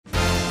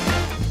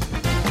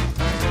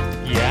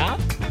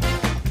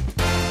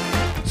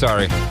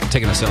Sorry,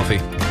 taking a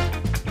selfie.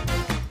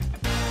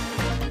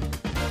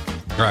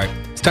 All right,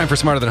 it's time for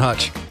Smarter Than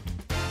Hutch.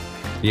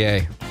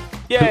 Yay.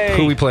 Yay.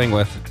 Who are we playing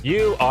with?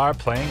 You are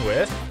playing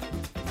with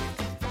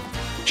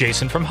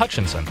Jason from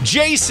Hutchinson.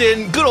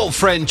 Jason, good old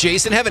friend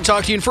Jason. Haven't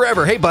talked to you in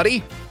forever. Hey,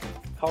 buddy.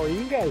 How are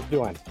you guys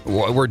doing?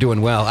 We're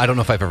doing well. I don't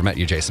know if I've ever met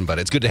you, Jason, but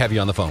it's good to have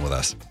you on the phone with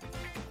us.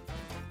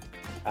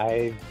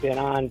 I've been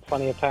on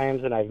plenty of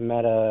times, and I've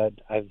met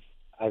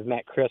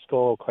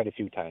Crisco quite a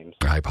few times.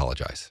 I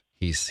apologize.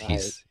 He's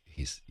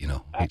you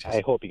know.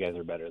 I hope you guys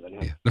are better than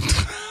him. Yeah.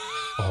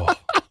 Oh.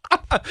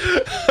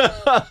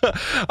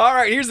 All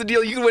right, here's the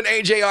deal. You can win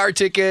AJR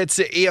tickets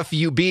if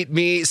you beat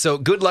me. So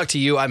good luck to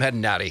you. I'm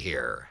heading out of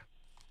here.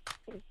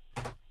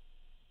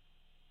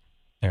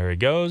 There he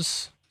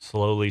goes,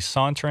 slowly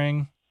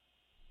sauntering,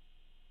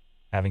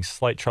 having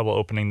slight trouble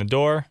opening the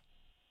door,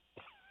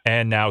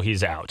 and now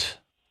he's out.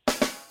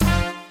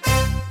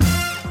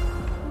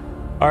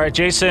 All right,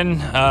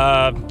 Jason,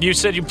 you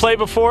said you played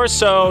before,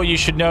 so you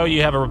should know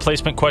you have a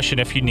replacement question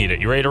if you need it.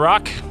 You ready to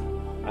rock?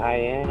 I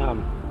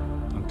am.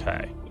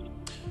 Okay.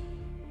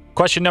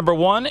 Question number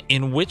 1.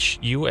 In which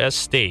U.S.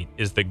 state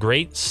is the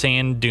Great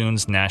Sand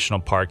Dunes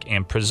National Park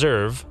and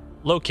Preserve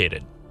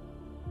located?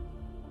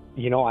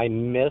 You know, I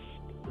missed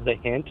the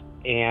hint,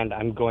 and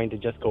I'm going to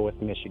just go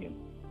with Michigan.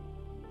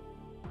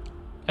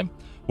 Okay.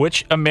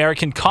 Which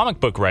American comic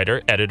book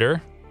writer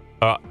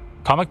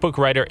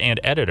and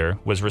editor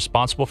was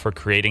responsible for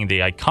creating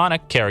the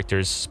iconic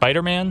characters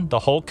Spider-Man, the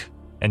Hulk,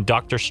 and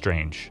Doctor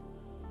Strange?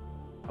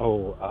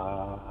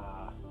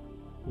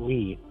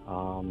 Lee.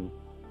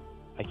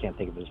 I can't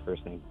think of his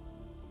first name.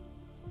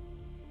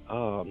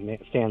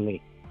 Stan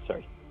Lee.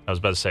 Sorry. I was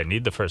about to say,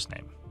 need the first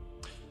name.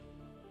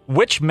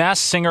 Which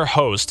Masked Singer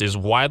host is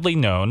widely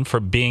known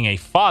for being a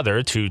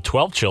father to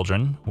 12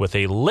 children with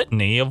a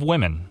litany of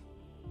women?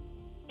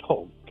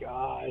 Oh,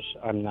 gosh.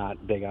 I'm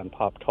not big on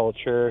pop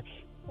culture.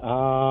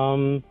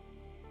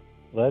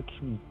 Let's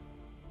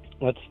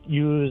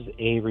use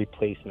a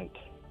replacement.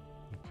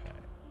 Okay.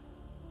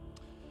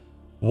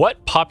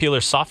 What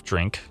popular soft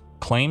drink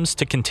claims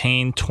to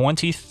contain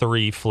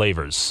 23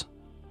 flavors?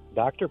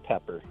 Dr.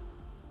 Pepper.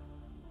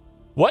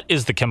 What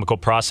is the chemical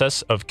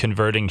process of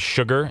converting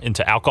sugar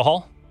into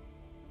alcohol?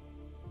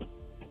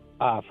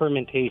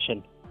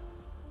 Fermentation.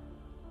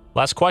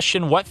 Last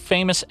question. What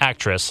famous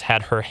actress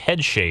had her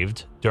head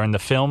shaved during the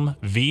film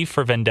V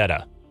for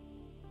Vendetta?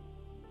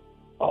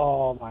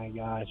 Oh, my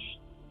gosh.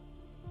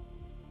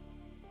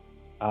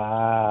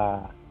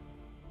 I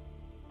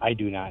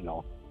do not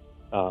know.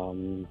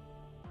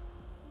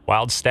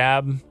 Wild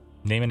stab.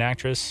 Name an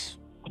actress.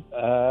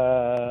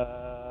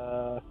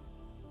 I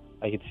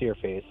can see her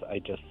face. I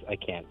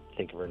can't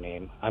think of her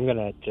name. I'm going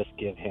to just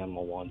give him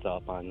a ones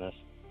up on this.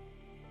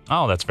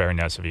 Oh, that's very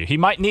nice of you. He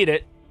might need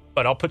it,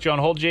 but I'll put you on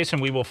hold,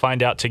 Jason. We will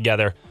find out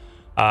together.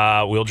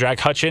 We'll drag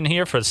Hutch in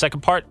here for the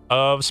second part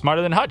of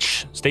Smarter Than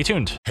Hutch. Stay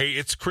tuned. Hey,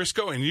 it's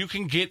Crisco, and you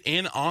can get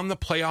in on the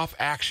playoff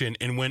action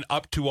and win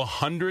up to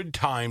 100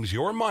 times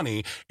your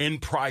money in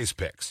Prize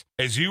Picks.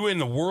 As you and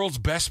the world's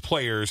best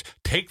players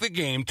take the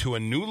game to a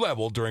new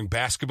level during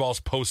basketball's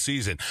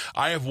postseason.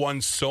 I have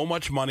won so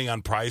much money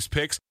on Prize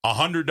Picks,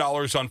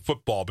 $100 on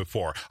football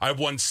before. I've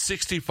won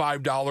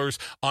 $65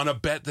 on a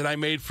bet that I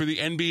made for the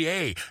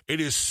NBA.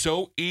 It is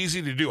so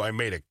easy to do. I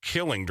made a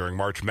killing during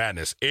March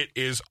Madness. It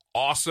is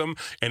awesome,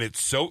 and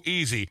it's so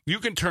easy. You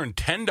can turn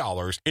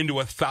 $10 into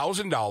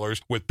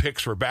 $1,000 with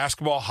picks for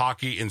basketball,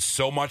 hockey, and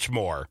so much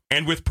more.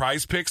 And with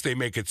Prize Picks, they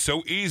make it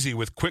so easy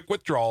with quick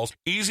withdrawals,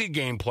 easy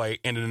gameplay,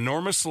 and an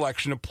enormous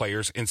selection of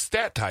players and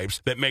stat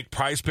types that make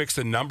Prize Picks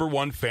the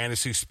 #1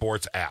 fantasy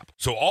sports app.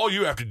 So all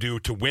you have to do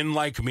to win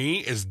like me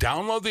is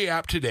download the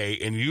app today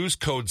and use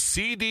code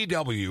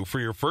CDW for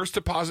your first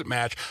deposit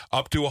match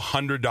up to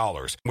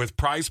 $100. With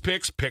Prize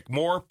Picks, pick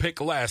more,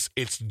 pick less.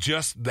 It's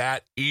just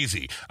that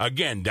easy.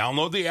 Again,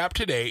 download the app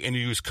today and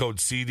use code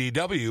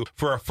CDW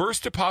for a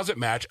first deposit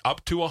match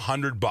up to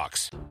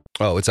 $100.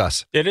 Oh, it's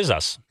us. It is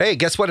us. Hey,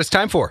 guess what it's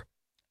time for?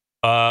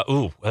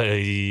 Smarter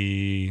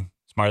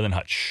Than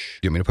Hutch.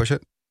 Do you want me to push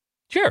it?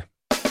 Sure.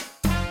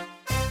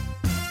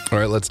 All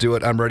right, let's do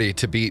it. I'm ready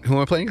to beat. Who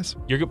am I playing against?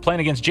 You're playing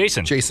against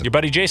Jason. Jason. Your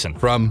buddy Jason.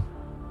 From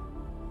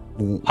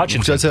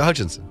Hutchinson. Should I say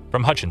Hutchinson?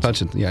 From Hutchinson.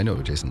 Hutchinson. Yeah, I know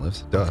where Jason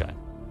lives. Duh. Okay.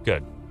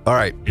 Good. All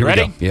right. You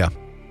ready? Go. Yeah.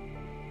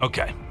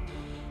 Okay.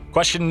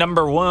 Question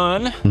number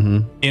 1. Mm-hmm.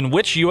 In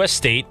which U.S.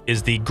 state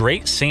is the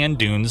Great Sand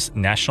Dunes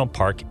National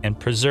Park and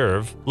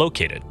Preserve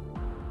located?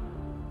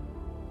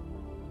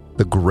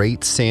 The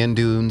Great Sand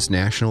Dunes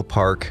National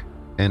Park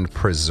and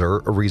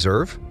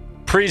Reserve?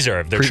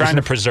 Preserve. They're trying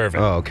to preserve it.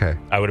 Oh, okay.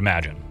 I would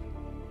imagine.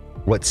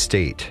 What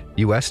state?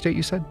 U.S. state,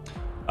 you said?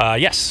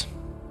 Yes.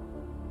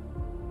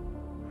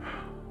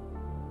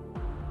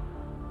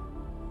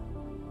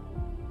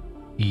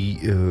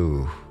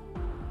 Utah?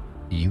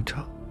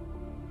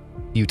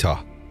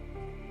 Utah.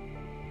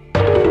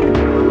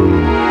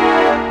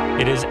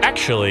 It is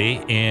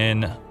actually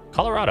in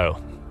Colorado.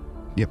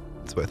 Yep,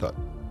 that's what I thought.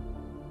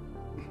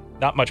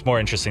 Not much more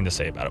interesting to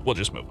say about it. We'll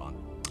just move on.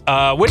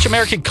 Which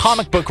American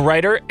comic book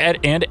writer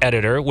and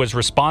editor was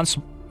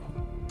responsible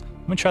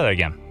me try that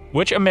again.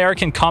 Which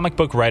American comic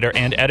book writer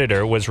and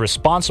editor was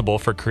responsible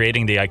for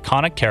creating the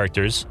iconic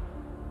characters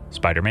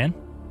Spider-Man,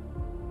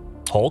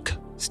 Hulk,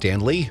 Stan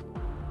Lee.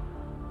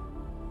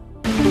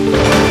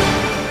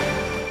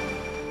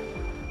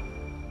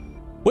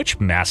 Which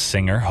Masked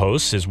Singer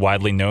host is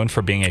widely known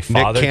for being a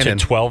father to Cannon.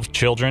 12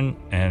 children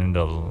and...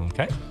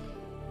 okay.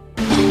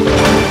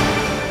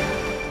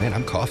 Man,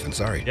 I'm coughing.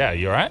 Sorry. Yeah,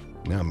 you all right?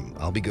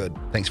 I'll be good.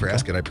 Thanks for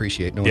asking. I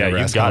appreciate. No one Yeah, ever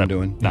you asked how got I'm it.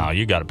 doing. No,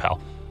 you got it, pal.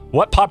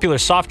 What popular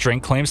soft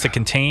drink claims to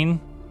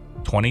contain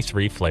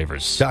 23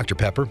 flavors? Dr.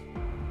 Pepper.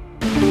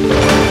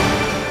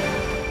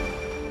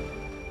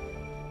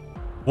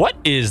 What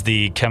is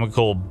the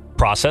chemical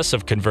process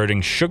of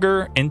converting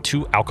sugar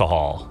into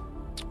alcohol?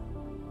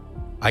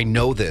 I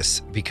know this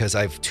because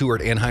I've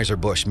toured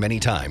Anheuser-Busch many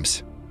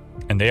times.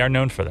 And they are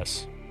known for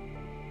this.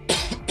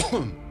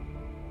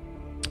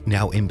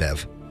 Now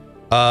InBev.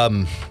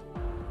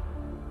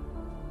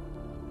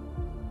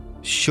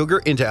 Sugar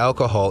into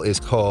alcohol is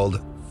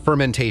called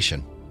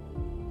fermentation.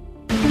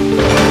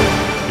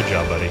 Good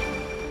job, buddy.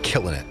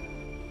 Killing it.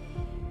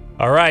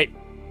 All right.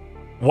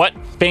 What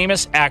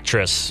famous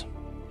actress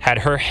had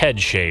her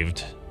head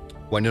shaved?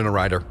 Winona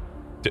Ryder.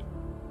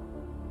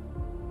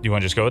 You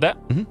want to just go with that?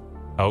 Mhm.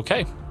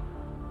 Okay.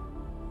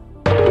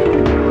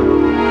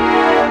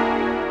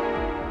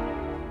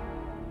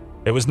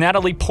 It was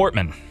Natalie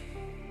Portman.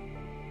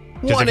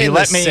 One in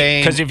the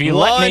same. Because if you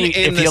let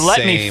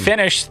me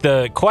finish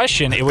the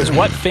question, it was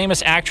what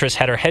famous actress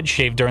had her head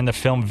shaved during the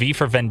film V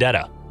for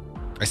Vendetta?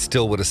 I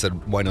still would have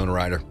said Winona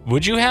Ryder.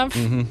 Would you have?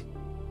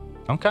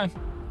 Mm-hmm. Okay.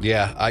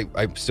 Yeah,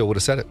 I still would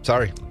have said it.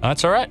 Sorry.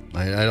 That's all right.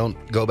 I don't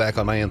go back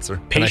on my answer.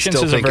 And I Patience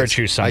still is a think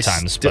virtue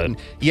sometimes, but...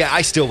 Yeah,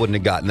 I still wouldn't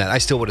have gotten that. I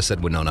still would have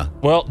said Winona.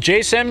 Well,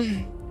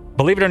 Jason,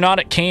 believe it or not,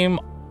 it came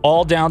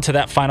all down to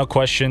that final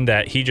question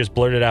that he just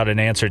blurted out an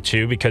answer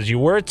to, because you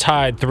were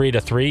tied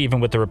 3-3, even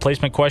with the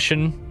replacement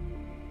question.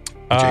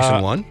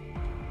 Jason won?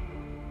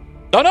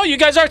 Oh, no, you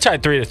guys are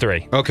tied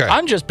 3-3. Okay.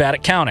 I'm just bad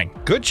at counting.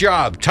 Good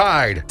job.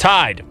 Tied.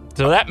 Tied.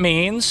 So that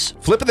means...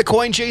 Flip of the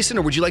coin, Jason,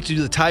 or would you like to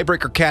do the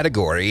tiebreaker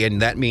category?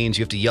 And that means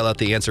you have to yell out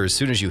the answer as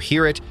soon as you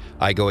hear it.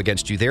 I go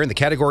against you there, and the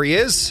category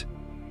is?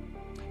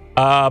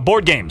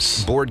 Board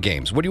games. Board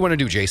games. What do you want to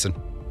do, Jason?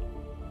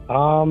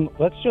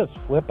 Let's just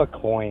flip a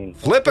coin.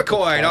 Flip a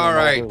coin. All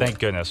right. Thank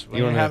goodness.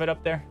 You wanna- have it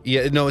up there?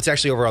 Yeah, no, it's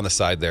actually over on the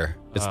side there.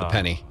 It's the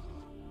penny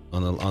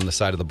on the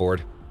side of the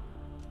board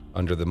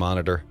under the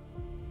monitor.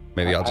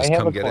 Maybe I'll just I have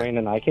come a get coin it.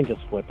 and I can just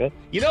flip it.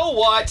 You know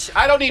what?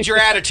 I don't need your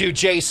attitude,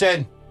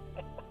 Jason.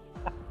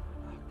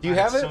 Do you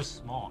have It's it? so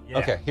small. Yeah.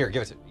 Okay, here,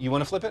 give it to you.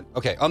 Want to flip it?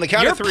 Okay, on the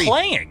count You're of three.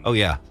 playing. Oh,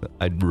 yeah.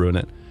 I'd ruin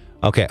it.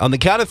 Okay, on the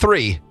count of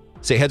three,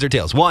 say heads or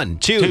tails. 1,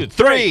 2, Two,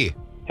 3.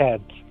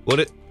 Heads. What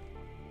it?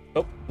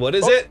 Oh. What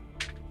is it?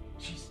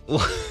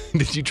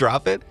 Did you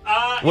drop it?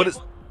 What is?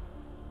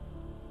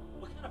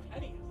 What kind of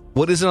penny is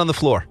What is it on the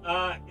floor?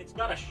 it? It's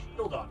got a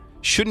shield on it.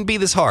 Shouldn't be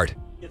this hard.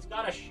 It's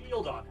got a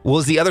shield on it. Well,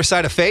 is the other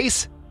side a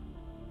face?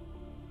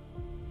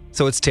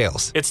 So it's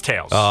tails. It's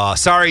tails. Oh,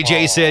 sorry,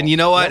 Jason. You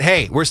know what?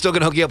 Hey, we're still going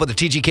to hook you up with a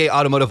TGK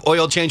Automotive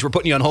oil change. We're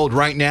putting you on hold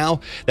right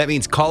now. That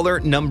means caller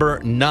number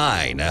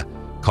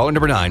 9. Caller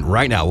number 9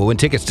 right now will win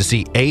tickets to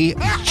see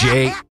AJ